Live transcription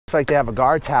Looks like they have a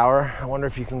guard tower. I wonder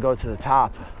if you can go to the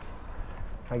top.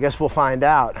 I guess we'll find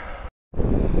out.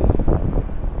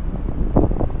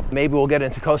 Maybe we'll get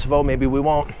into Kosovo, maybe we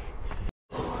won't.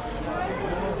 Oh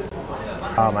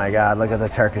my God, look at the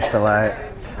Turkish delight.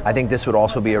 I think this would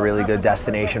also be a really good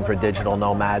destination for digital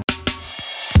nomads.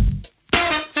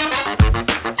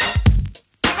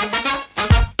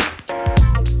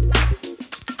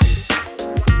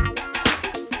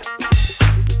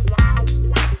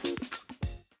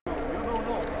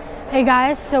 Hey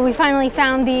guys, so we finally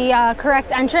found the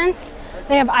correct entrance.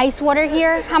 They have ice water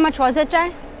here. How much was it,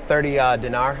 Jay? 30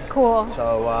 dinar. Cool.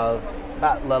 So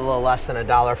about a little less than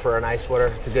 $1 for an ice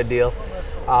water. It's a good deal.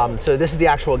 So this is the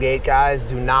actual gate, guys.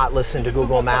 Do not listen to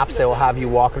Google Maps. They will have you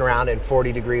walking around in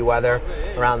 40-degree weather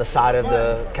around the side of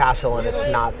the castle, and it's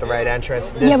not the right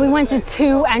entrance. Yeah, we went to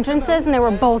 2 entrances and they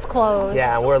were both closed.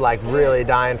 Yeah, and we're like really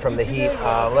dying from the heat.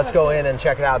 Let's go in and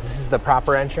check it out. This is the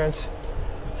proper entrance.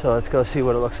 So let's go see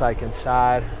what it looks like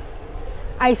inside.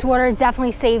 Ice water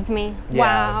definitely saved me. Yeah,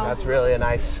 wow. That's really a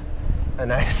nice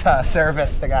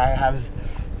service. The guy has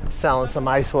selling some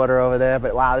ice water over there,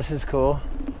 but wow, this is cool.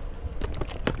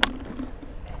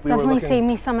 Definitely saved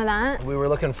me some of that. We were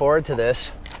looking forward to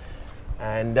this,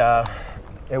 and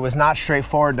it was not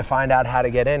straightforward to find out how to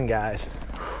get in, guys.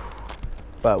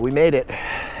 But we made it,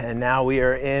 and now we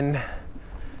are in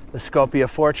the Skopje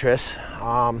fortress.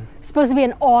 It's supposed to be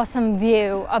an awesome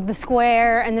view of the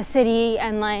square and the city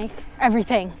and like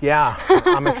everything. Yeah,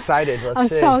 I'm excited.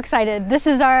 Let's see. I'm so excited. This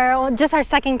is just our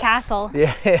second castle.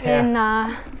 Yeah.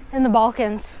 In the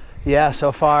Balkans. Yeah,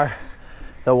 so far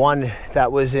the one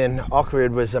that was in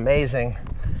Ohrid was amazing.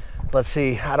 Let's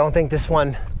see. I don't think this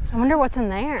one. I wonder what's in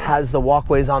there. Has the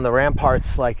walkways on the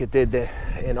ramparts like it did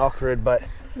in Ohrid, but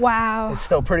wow, it's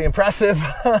still pretty impressive.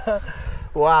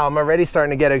 Wow, I'm already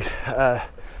starting to get a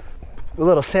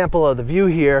little sample of the view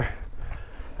here,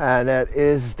 and it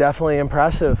is definitely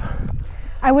impressive.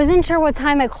 I wasn't sure what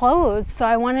time it closed, so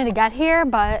I wanted to get here,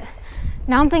 but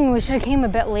now I'm thinking we should have came a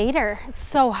bit later. It's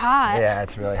so hot. Yeah,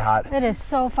 it's really hot. It is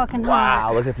so fucking hot.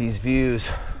 Wow, look at these views.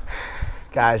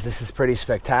 Guys, this is pretty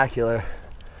spectacular.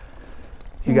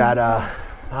 You got, I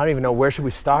don't even know, where should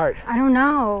we start? I don't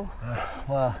know.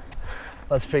 Well,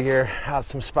 let's figure out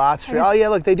some spots. Oh yeah,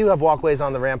 look, they do have walkways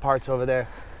on the ramparts over there.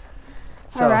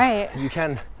 So all right. You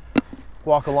can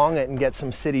walk along it and get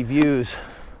some city views.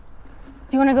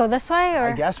 Do you want to go this way, or?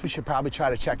 I guess we should probably try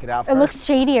to check it out first. It looks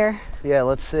shadier. Yeah,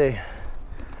 let's see.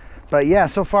 But yeah,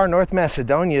 so far North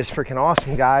Macedonia is freaking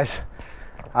awesome, guys.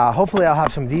 Hopefully I'll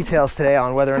have some details today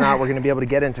on whether or not we're going to be able to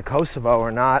get into Kosovo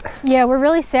or not. Yeah, we're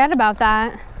really sad about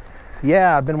that.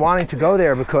 Yeah, I've been wanting to go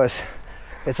there because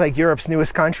it's like Europe's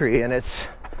newest country, and it's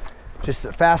just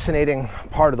a fascinating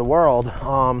part of the world.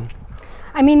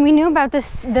 I mean, we knew about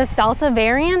this Delta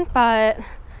variant, but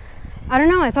I don't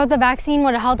know. I thought the vaccine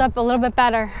would have held up a little bit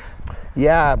better.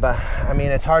 Yeah, but I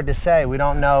mean, it's hard to say. We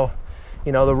don't know,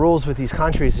 the rules with these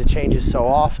countries. It changes so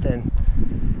often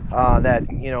that,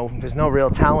 there's no real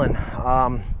telling.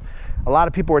 A lot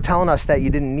of people were telling us that you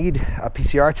didn't need a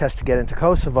PCR test to get into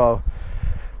Kosovo,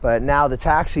 but now the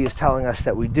taxi is telling us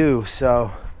that we do.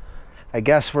 So I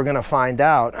guess we're gonna find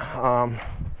out.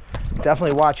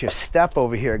 Definitely watch your step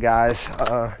over here, guys.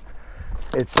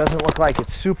 It doesn't look like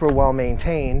it's super well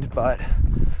maintained, but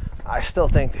I still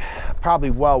think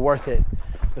probably well worth it,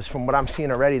 because from what I'm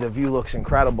seeing already, the view looks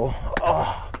incredible.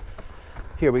 Oh,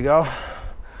 here we go.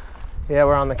 Yeah,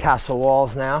 we're on the castle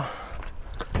walls now.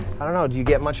 I don't know, do you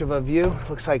get much of a view?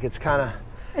 Looks like it's kind of...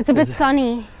 It's a bit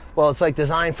sunny. Well, it's like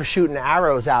designed for shooting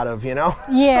arrows out of,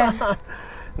 Yeah.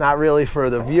 Not really for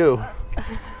the view,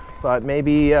 but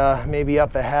maybe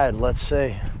up ahead. Let's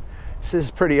see. This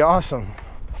is pretty awesome.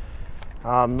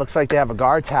 Looks like they have a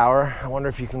guard tower. I wonder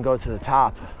if you can go to the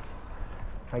top.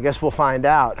 I guess we'll find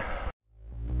out.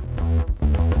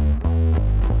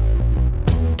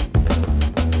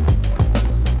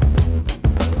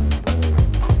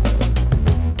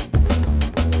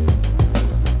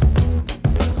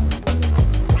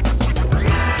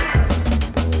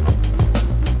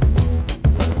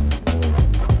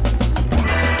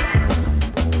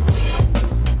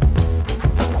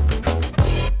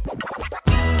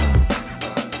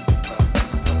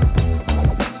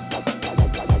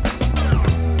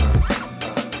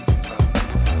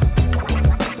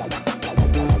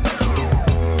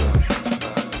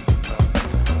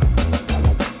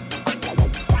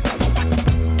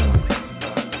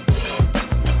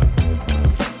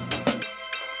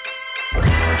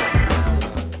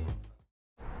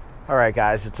 All right,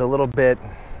 guys, it's a little bit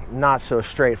not so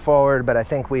straightforward, but I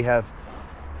think we have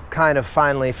kind of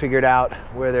finally figured out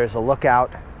where there's a lookout,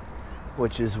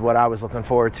 which is what I was looking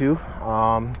forward to.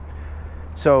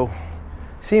 So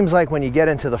seems like when you get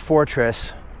into the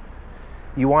fortress,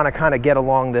 you want to kind of get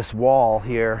along this wall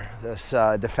here, this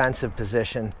defensive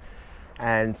position,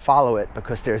 and follow it,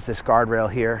 because there's this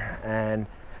guardrail here, and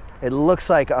it looks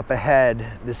like up ahead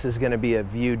this is going to be a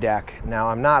view deck. Now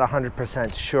I'm not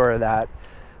 100% sure of that,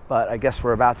 but I guess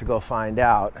we're about to go find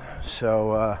out.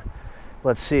 So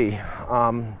let's see.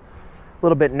 A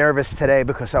little bit nervous today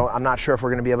because I'm not sure if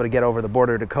we're going to be able to get over the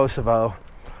border to Kosovo.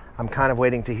 I'm kind of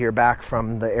waiting to hear back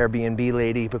from the Airbnb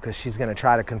lady, because she's going to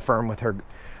try to confirm with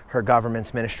her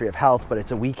government's Ministry of Health, but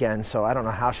it's a weekend, so I don't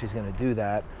know how she's going to do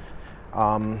that.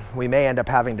 We may end up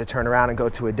having to turn around and go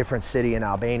to a different city in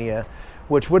Albania,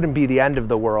 which wouldn't be the end of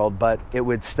the world, but it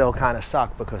would still kind of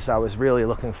suck, because I was really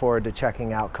looking forward to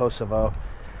checking out Kosovo.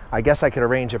 I guess I could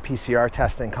arrange a PCR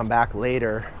test and come back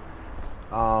later,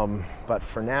 but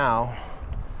for now,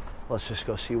 let's just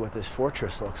go see what this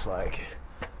fortress looks like.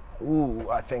 Ooh,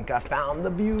 I think I found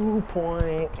the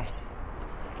viewpoint.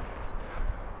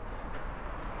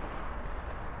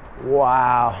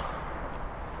 Wow.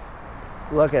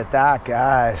 Look at that,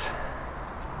 guys.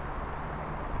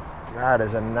 That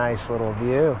is a nice little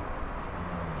view.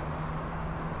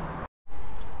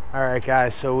 All right,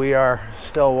 guys, so we are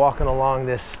still walking along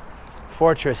this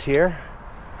fortress here,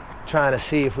 trying to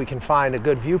see if we can find a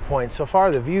good viewpoint. So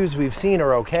far, the views we've seen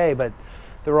are okay, but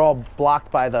they're all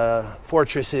blocked by the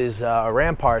fortress's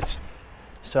ramparts.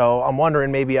 So I'm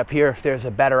wondering maybe up here if there's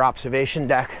a better observation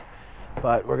deck,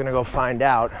 but we're gonna go find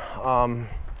out.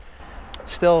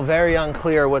 Still very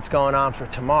unclear what's going on for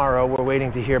tomorrow. We're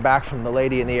waiting to hear back from the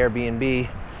lady in the Airbnb.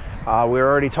 We're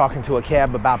already talking to a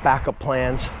cab about backup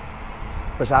plans,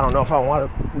 because I don't know if I want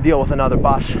to deal with another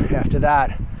bus after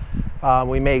that.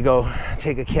 We may go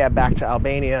take a cab back to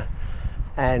Albania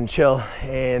and chill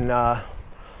in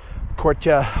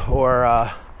Skopje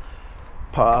or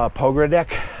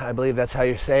Pogradec. I believe that's how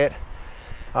you say it.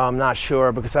 I'm not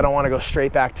sure, because I don't want to go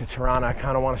straight back to Tirana. I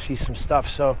kind of want to see some stuff.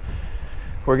 So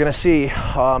we're gonna see.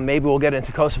 Maybe we'll get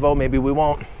into Kosovo, maybe we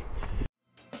won't.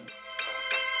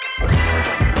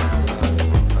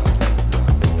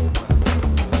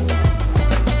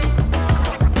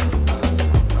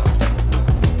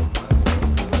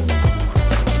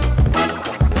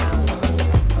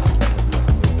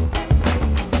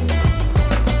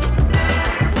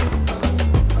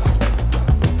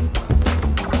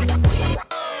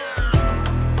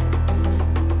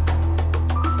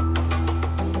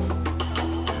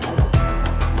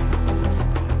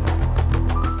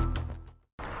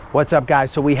 What's up,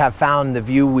 guys? So we have found the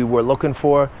view we were looking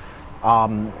for.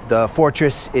 The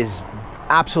fortress is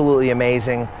absolutely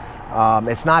amazing.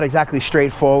 It's not exactly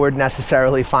straightforward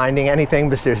necessarily finding anything,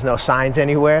 because there's no signs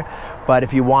anywhere. But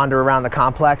if you wander around the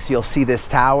complex, you'll see this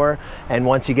tower. And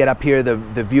once you get up here, the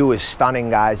view is stunning,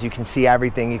 guys. You can see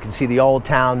everything. You can see the old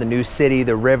town, the new city,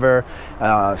 the river.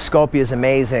 Skopje is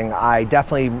amazing. I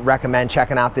definitely recommend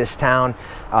checking out this town.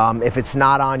 If it's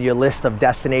not on your list of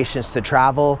destinations to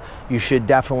travel, you should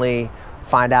definitely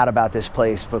find out about this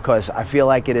place, because I feel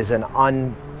like it is an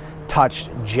untouched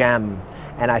gem.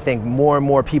 And I think more and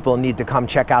more people need to come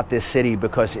check out this city,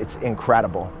 because it's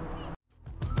incredible.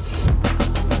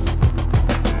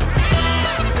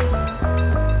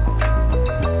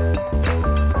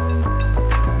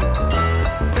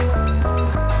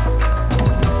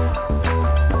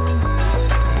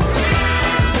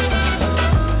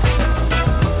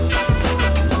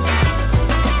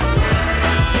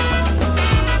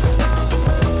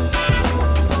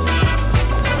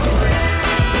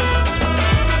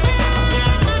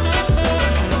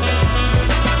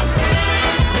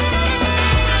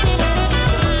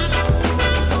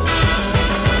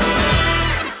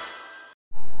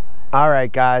 All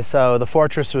right, guys, so the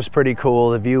fortress was pretty cool.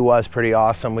 The view was pretty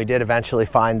awesome. We did eventually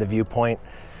find the viewpoint,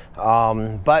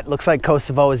 but looks like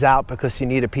Kosovo is out, because you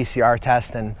need a PCR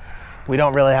test, and we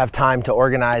don't really have time to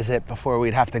organize it before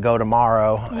we'd have to go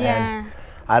tomorrow. Yeah. And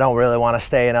I don't really want to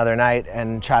stay another night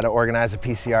and try to organize a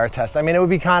PCR test. I mean, it would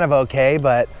be kind of okay,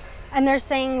 but... And they're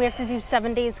saying we have to do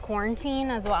 7 days quarantine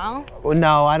as well?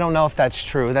 No, I don't know if that's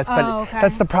true. But okay.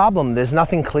 That's the problem. There's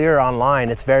nothing clear online.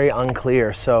 It's very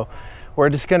unclear. So we're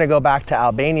just going to go back to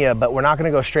Albania, but we're not going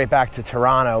to go straight back to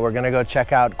Tirana. We're going to go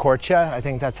check out Skopje. I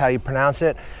think that's how you pronounce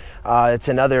it. It's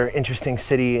another interesting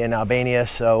city in Albania,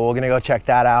 so we're going to go check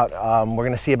that out. We're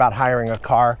going to see about hiring a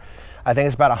car. I think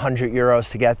it's about 100 euros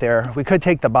to get there. We could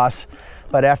take the bus,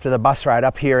 but after the bus ride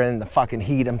up here in the fucking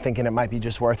heat, I'm thinking it might be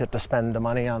just worth it to spend the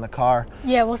money on the car.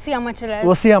 Yeah, we'll see how much it is.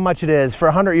 We'll see how much it is. For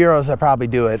 100 euros, I'd probably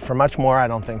do it. For much more, I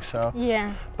don't think so.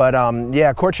 Yeah. But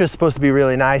yeah, Skopje is supposed to be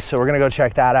really nice, so we're gonna go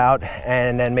check that out,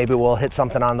 and then maybe we'll hit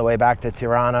something on the way back to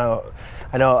Tirana.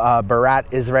 I know Barat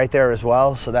is right there as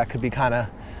well, so that could be kind of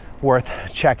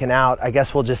worth checking out. I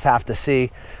guess we'll just have to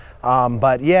see.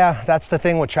 But yeah, that's the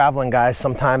thing with traveling, guys.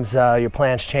 Sometimes your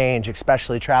plans change,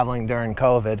 especially traveling during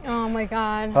COVID. Oh my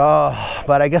God.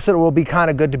 But I guess it will be kind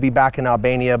of good to be back in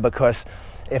Albania, because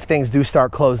if things do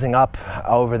start closing up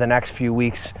over the next few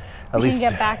weeks, we can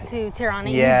get back to Tirana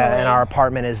easily. Yeah, and our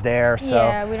apartment is there, so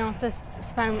yeah, we don't have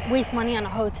to waste money on a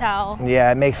hotel.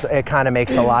 Yeah, it kind of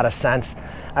makes a lot of sense.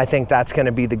 I think that's going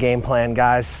to be the game plan,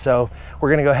 guys. So we're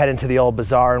going to go head into the old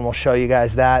bazaar and we'll show you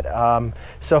guys that.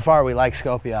 So far, we like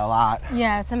Skopje a lot.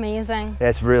 Yeah, it's amazing.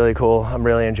 It's really cool. I'm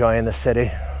really enjoying the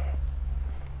city.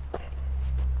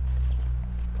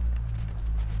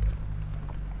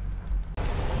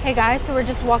 Hey guys, so we're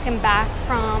just walking back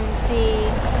from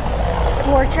the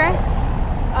fortress.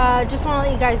 Just want to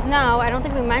let you guys know, I don't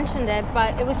think we mentioned it,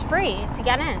 but it was free to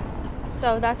get in.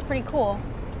 So that's pretty cool.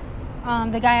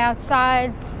 The guy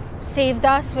outside saved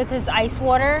us with his ice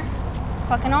water.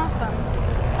 Fucking awesome.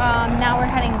 Now we're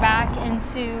heading back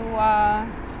into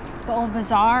the old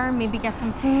bazaar, maybe get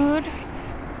some food,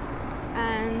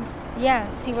 and yeah,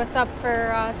 see what's up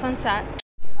for sunset.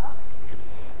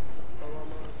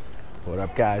 What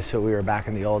up, guys? So we were back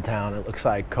in the old town. It looks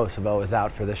like Kosovo is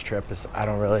out for this trip. I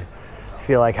don't really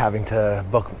feel like having to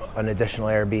book an additional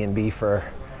Airbnb for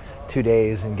 2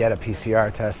 days and get a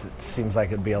PCR test. It seems like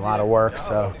it'd be a lot of work.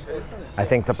 So I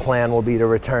think the plan will be to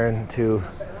return to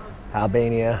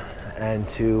Albania and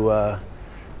to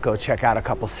go check out a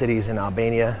couple cities in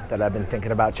Albania that I've been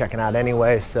thinking about checking out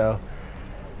anyway. So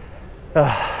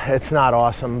it's not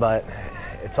awesome, but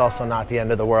it's also not the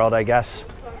end of the world, I guess.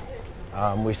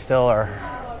 We still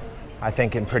are, I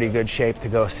think, in pretty good shape to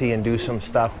go see and do some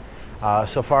stuff.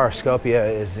 So far,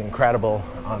 Skopje is incredible.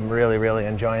 I'm really, really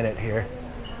enjoying it here.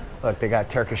 Look, they got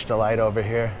Turkish Delight over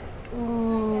here.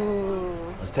 Ooh.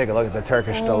 Let's take a look at the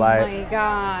Turkish Delight. Oh my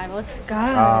God, looks good.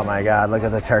 Oh my God, look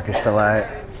at the Turkish Delight.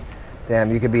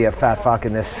 Damn, you could be a fat fuck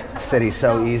in this city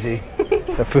so easy.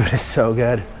 The food is so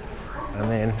good. I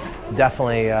mean,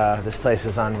 definitely this place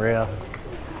is unreal.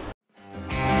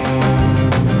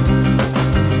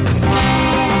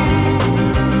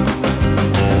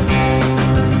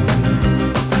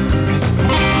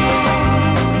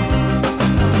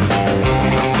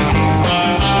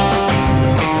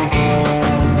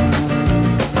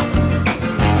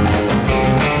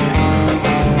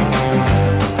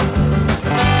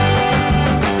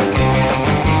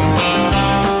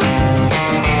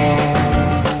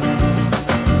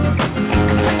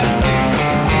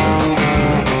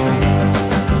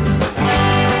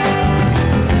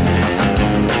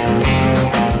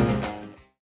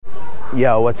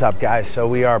 Yo, what's up, guys? So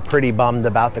we are pretty bummed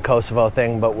about the Kosovo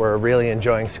thing, but we're really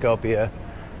enjoying Skopje.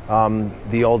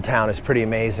 The old town is pretty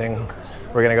amazing.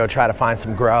 We're gonna go try to find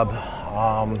some grub.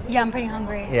 Yeah, I'm pretty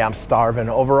hungry. Yeah, I'm starving.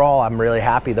 Overall, I'm really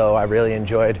happy though. I really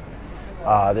enjoyed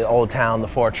the old town, the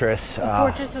fortress. The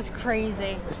fortress was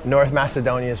crazy. North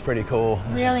Macedonia is pretty cool.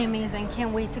 Really amazing.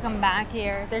 Can't wait to come back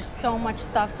here. There's so much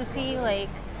stuff to see. Like,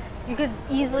 you could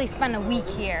easily spend a week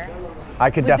here. I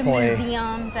could with definitely, the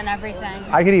museums and everything.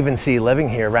 I could even see living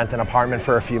here, rent an apartment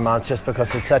for a few months just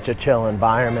because it's such a chill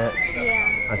environment. Yeah.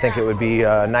 I think it would be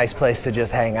a nice place to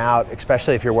just hang out,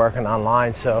 especially if you're working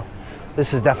online. So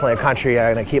this is definitely a country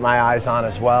I'm gonna keep my eyes on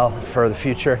as well for the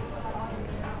future.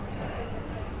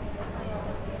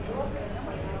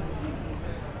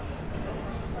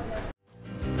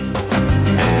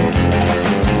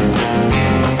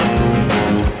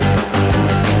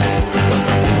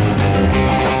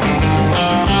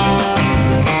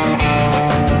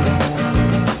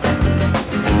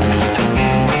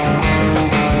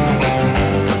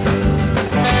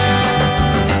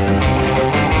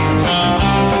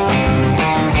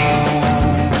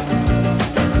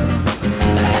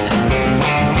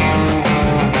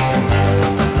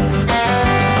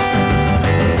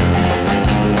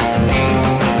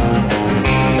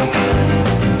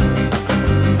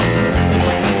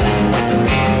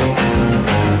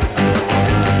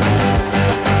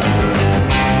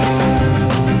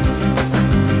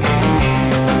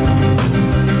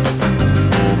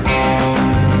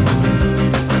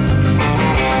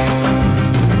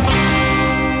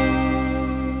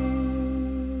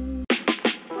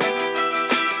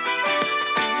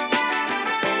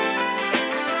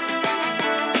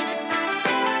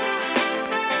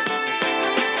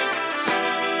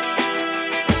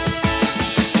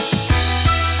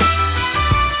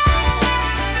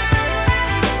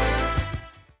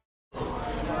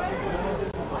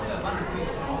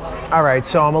 All right,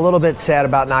 so I'm a little bit sad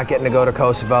about not getting to go to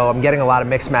Kosovo. I'm getting a lot of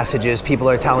mixed messages. People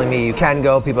are telling me you can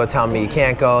go, people are telling me you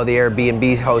can't go. The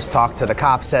Airbnb host talked to the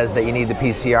cop, says that you need the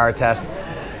PCR test.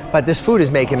 But this food is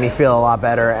making me feel a lot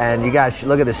better, and you guys should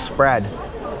look at this spread.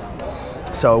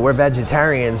 So we're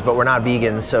vegetarians, but we're not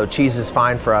vegans, so cheese is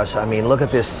fine for us. I mean, look at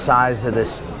this size of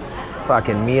this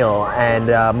fucking meal, and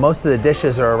most of the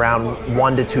dishes are around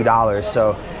 $1 to $2,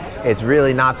 so it's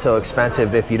really not so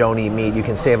expensive if you don't eat meat. You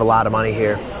can save a lot of money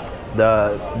here.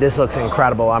 This looks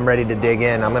incredible. I'm ready to dig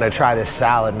in. I'm gonna try this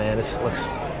salad, man. This looks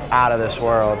out of this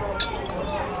world.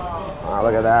 Oh,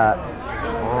 look at that.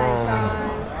 Oh my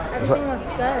God. Everything looks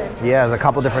good. Yeah, there's a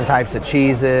couple different types of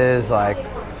cheeses. Like,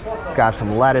 it's got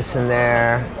some lettuce in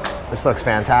there. This looks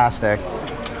fantastic.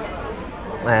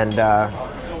 And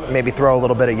maybe throw a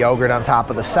little bit of yogurt on top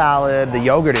of the salad. The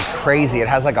yogurt is crazy. It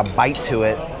has like a bite to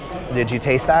it. Did you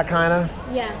taste that kind of?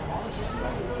 Yeah.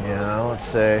 Yeah, let's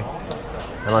see.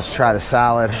 And let's try the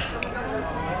salad.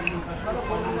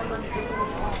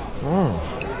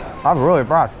 I'm really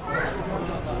fresh.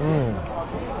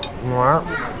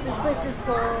 This place is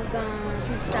called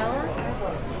Misala.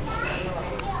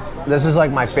 This is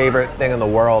like my favorite thing in the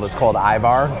world. It's called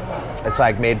Ivar. It's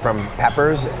like made from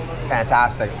peppers.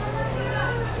 Fantastic.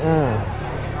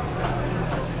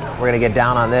 We're gonna get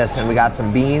down on this, and we got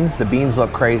some beans. The beans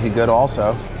look crazy good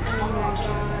also.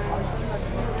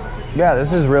 Yeah,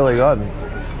 this is really good.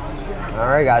 All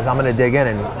right, guys, I'm gonna dig in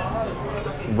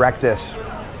and wreck this.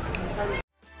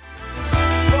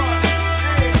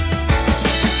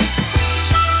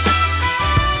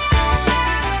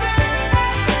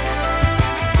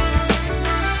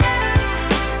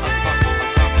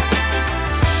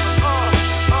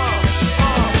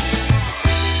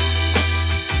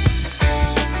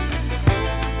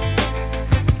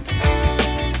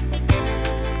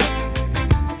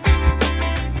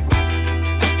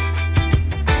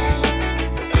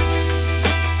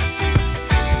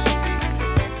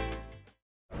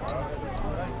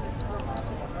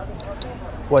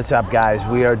 What's up, guys?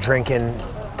 We are drinking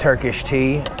Turkish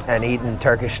tea and eating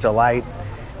Turkish delight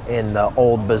in the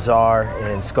old Bazaar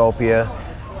in Skopje.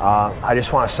 I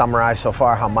just want to summarize so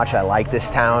far how much I like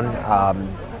this town.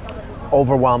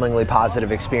 Overwhelmingly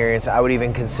positive experience. I would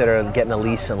even consider getting a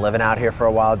lease and living out here for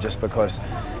a while, just because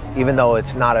even though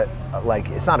it's not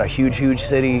a huge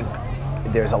city,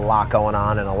 there's a lot going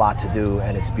on and a lot to do,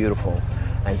 and it's beautiful.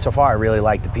 And so far I really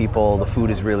like the people. The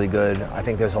food is really good. I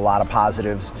think there's a lot of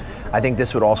positives. I think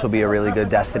this would also be a really good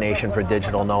destination for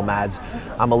digital nomads.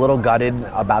 I'm a little gutted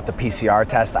about the PCR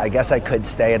test. I guess I could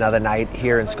stay another night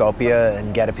here in Skopje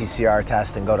and get a PCR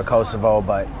test and go to Kosovo,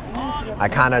 but I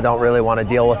kind of don't really want to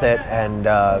deal with it. And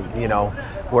you know,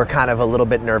 we're kind of a little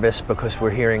bit nervous because we're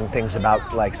hearing things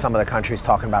about, like, some of the countries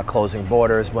talking about closing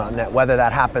borders. Well, whether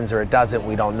that happens or it doesn't,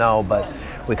 we don't know, but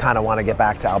we kind of want to get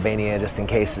back to Albania just in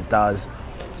case it does.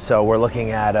 So we're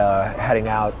looking at heading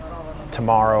out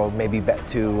tomorrow, maybe back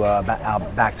to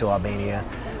Albania.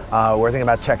 We're thinking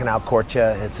about checking out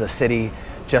Skopje. It's a city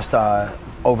just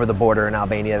over the border in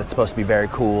Albania that's supposed to be very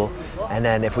cool. And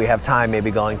then if we have time, maybe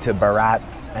going to Berat,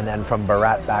 and then from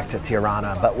Berat back to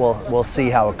Tirana. But we'll see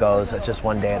how it goes. It's just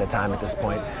one day at a time at this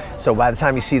point. So by the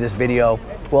time you see this video,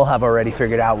 we'll have already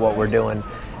figured out what we're doing.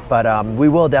 But we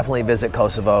will definitely visit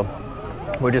Kosovo.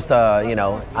 We're just, you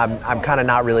know, I'm kind of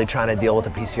not really trying to deal with a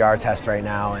PCR test right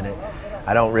now, and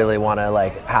I don't really want to,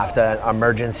 like, have to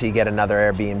emergency get another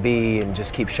Airbnb and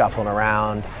just keep shuffling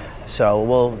around. So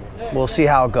we'll see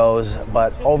how it goes.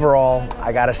 But overall,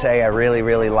 I gotta say, I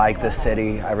really like this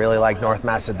city. I really like North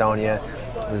Macedonia.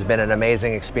 It's been an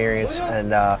amazing experience,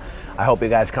 and I hope you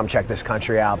guys come check this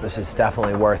country out. This is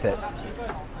definitely worth it.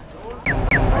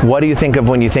 What do you think of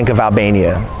when you think of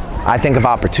Albania? I think of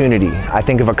opportunity. I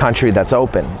think of a country that's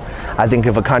open. I think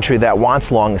of a country that wants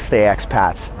long stay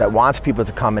expats, that wants people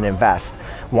to come and invest,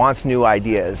 wants new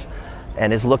ideas,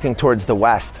 and is looking towards the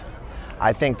West.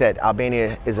 I think that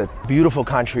Albania is a beautiful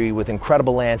country with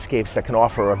incredible landscapes that can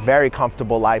offer a very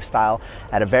comfortable lifestyle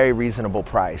at a very reasonable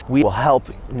price. We will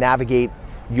help navigate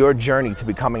your journey to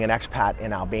becoming an expat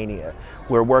in Albania.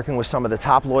 We're working with some of the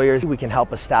top lawyers. We can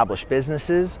help establish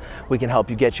businesses. We can help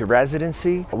you get your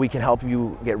residency. We can help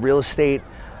you get real estate.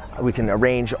 We can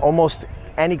arrange almost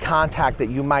any contact that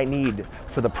you might need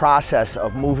for the process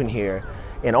of moving here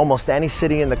in almost any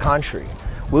city in the country.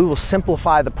 We will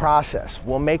simplify the process.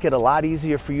 We'll make it a lot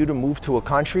easier for you to move to a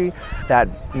country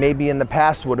that maybe in the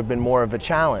past would have been more of a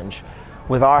challenge.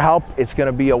 With our help, it's going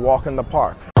to be a walk in the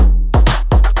park.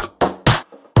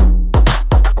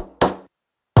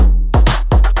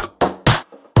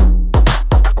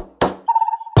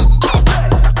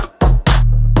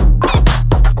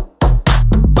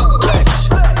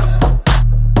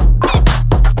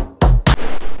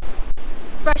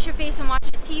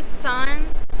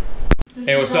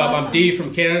 Hey, what's up? I'm D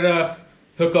from Canada.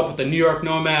 Hook up with the New York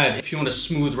Nomad if you want a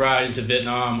smooth ride into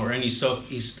Vietnam or any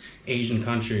Southeast Asian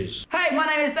countries. Hey, my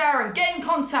name is Aaron. Get in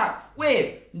contact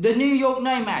with the New York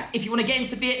Nomads. If you want to get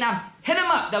into Vietnam, hit them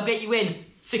up. They'll get you in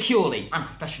securely and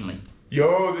professionally.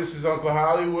 Yo, this is Uncle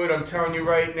Hollywood. I'm telling you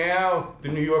right now, the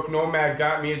New York Nomad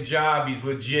got me a job. He's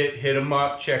legit. Hit him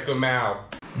up. Check him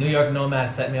out. New York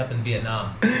Nomad set me up in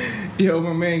Vietnam. Yo,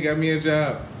 my man got me a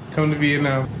job. Come to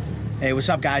Vietnam. Hey, what's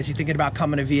up, guys? You thinking about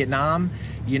coming to Vietnam?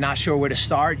 You're not sure where to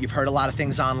start. You've heard a lot of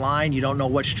things online. You don't know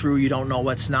what's true. You don't know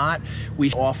what's not.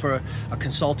 We offer a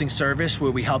consulting service where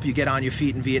we help you get on your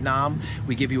feet in Vietnam.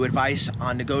 We give you advice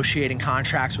on negotiating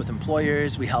contracts with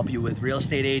employers. We help you with real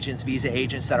estate agents, visa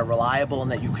agents that are reliable and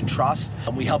that you can trust.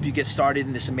 We help you get started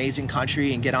in this amazing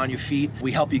country and get on your feet.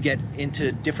 We help you get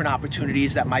into different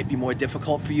opportunities that might be more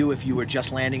difficult for you if you were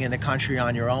just landing in the country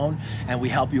on your own. And we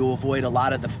help you avoid a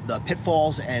lot of the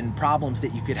pitfalls and problems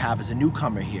that you could have as a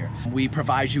newcomer here. We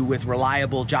provide you with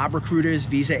reliable job recruiters,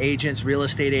 visa agents, real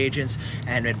estate agents,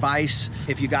 and advice.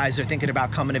 If you guys are thinking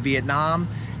about coming to Vietnam,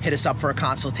 hit us up for a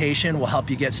consultation. We'll help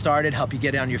you get started, help you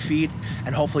get on your feet,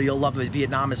 and hopefully you'll love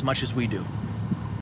Vietnam as much as we do.